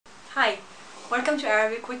Hi, welcome to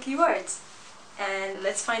Arabic Weekly Words, and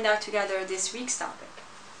let's find out together this week's topic.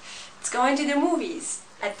 Let's go into the movies.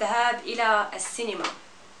 الذهاب إلى السينما.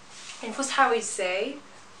 In Fusha we say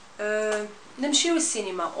نمشي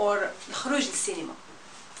السينما or الخروج للسينما.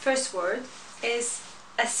 First word is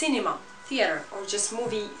a cinema, theater, or just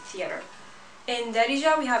movie theater. In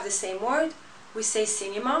Darija we have the same word. We say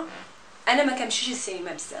cinema. أنا ما كمشيش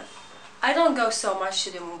السينما بزاف. I don't go so much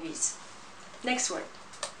to the movies. Next word.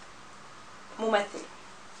 ممثل.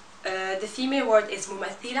 The female word is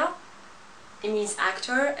ممثلة. It means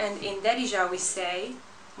actor, and in Darija we say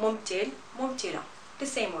ممثل, ممثلة. The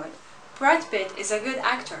same word. Brad Pitt is a good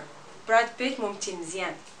actor. Brad Pitt ممثل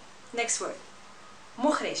مزيان. Next word.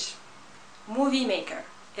 مخرج. Movie maker.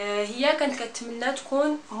 هي كانت كتمنى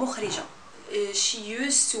تكون مخرجة. She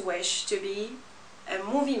used to wish to be a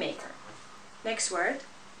movie maker. Next word.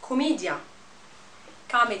 كوميديا.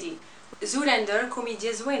 Comedy. Zoolander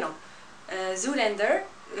كوميديا زوينة. Zoolander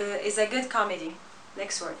is a good comedy.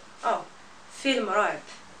 Next word. Oh, فيلم رعب.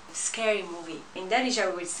 Scary movie. In Darija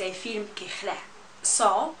we would say فيلم كيخلع.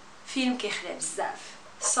 Saw, فيلم كيخلع بزاف.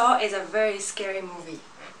 Saw is a very scary movie.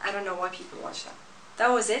 I don't know why people watch that.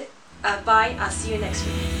 That was it. Bye. I'll see you next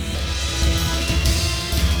week.